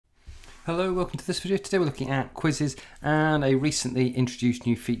Hello, welcome to this video. Today we're looking at Quizizz and a recently introduced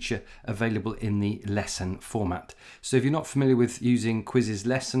new feature available in the lesson format. So if you're not familiar with using Quizizz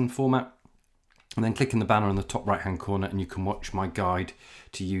lesson format, and then click in the banner on the top right hand corner and you can watch my guide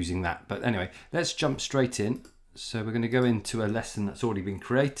to using that. But anyway, let's jump straight in. So we're going to go into a lesson that's already been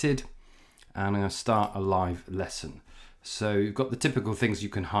created and I'm going to start a live lesson. So you've got the typical things you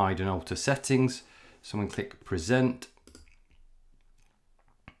can hide and alter settings. So I'm going to click present.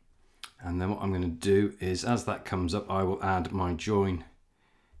 And then what I'm going to do is, as that comes up, I will add my join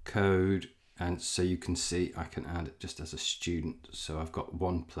code. And so you can see I can add it just as a student. So I've got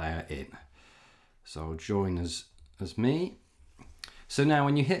one player in. So I'll join as me. So now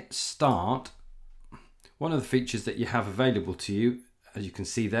when you hit start, one of the features that you have available to you, as you can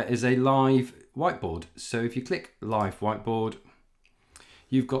see there, is a live whiteboard. So if you click live whiteboard,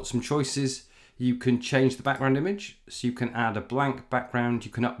 you've got some choices. You can change the background image, so you can add a blank background,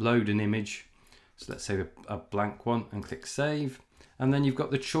 you can upload an image. So let's say a blank one and click save. And then you've got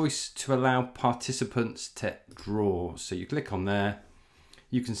the choice to allow participants to draw. So you click on there,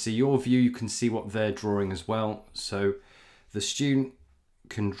 you can see your view, you can see what they're drawing as well. So the student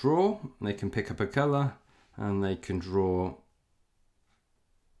can draw, they can pick up a color and they can draw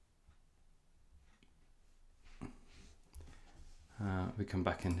we come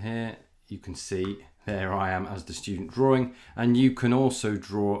back in here. You can see there I am as the student drawing, and you can also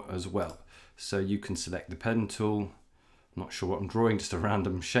draw as well. So you can select the pen tool. I'm not sure what I'm drawing, just a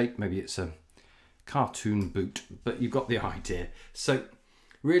random shape. Maybe it's a cartoon boot, but you've got the idea. So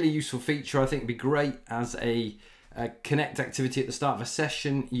really useful feature. I think it'd be great as a connect activity at the start of a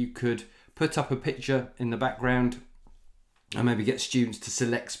session. You could put up a picture in the background and maybe get students to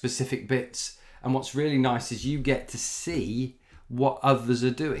select specific bits. And what's really nice is you get to see what others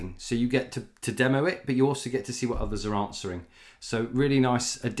are doing. So you get to demo it, but you also get to see what others are answering. So really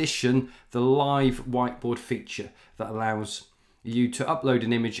nice addition, the live whiteboard feature that allows you to upload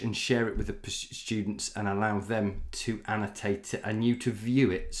an image and share it with the students and allow them to annotate it and you to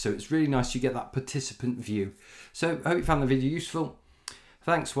view it. So it's really nice, you get that participant view. So I hope you found the video useful.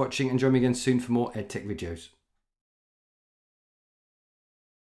 Thanks for watching and join me again soon for more EdTech videos.